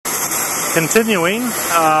Continuing,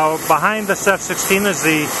 behind this F-16 is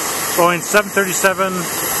the Boeing 737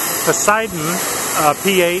 Poseidon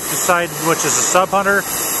P-8 Poseidon, which is a sub-hunter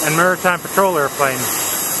and maritime patrol airplane.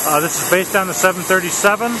 This is based on the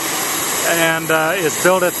 737 and is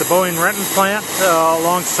built at the Boeing Renton plant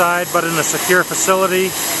alongside, but in a secure facility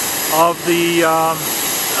of the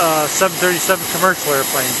 737 commercial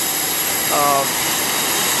airplane.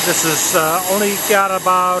 This has only got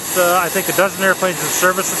about, I think, a dozen airplanes in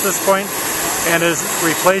service at this point, and is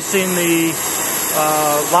replacing the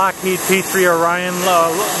Lockheed P-3 Orion,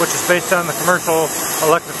 which is based on the commercial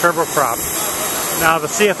electric turboprop. Now, the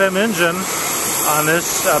CFM engine on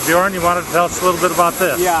this, Bjorn, you wanted to tell us a little bit about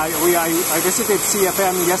this? Yeah, I visited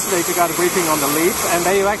CFM yesterday to get a briefing on the LEAP, and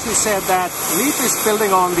they actually said that LEAP is building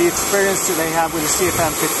on the experience that they have with the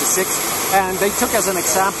CFM 56, and they took as an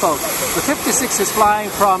example, the 56 is flying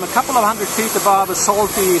from a couple of 100 feet above a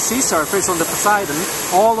salty sea surface on the Poseidon,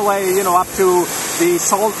 all the way, up to the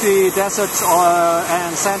salty deserts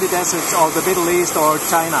and sandy deserts of the Middle East or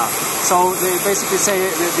China. So they basically say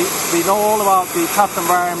they know all about the tough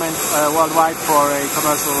environment worldwide for a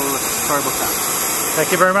commercial turboprop.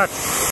 Thank you very much.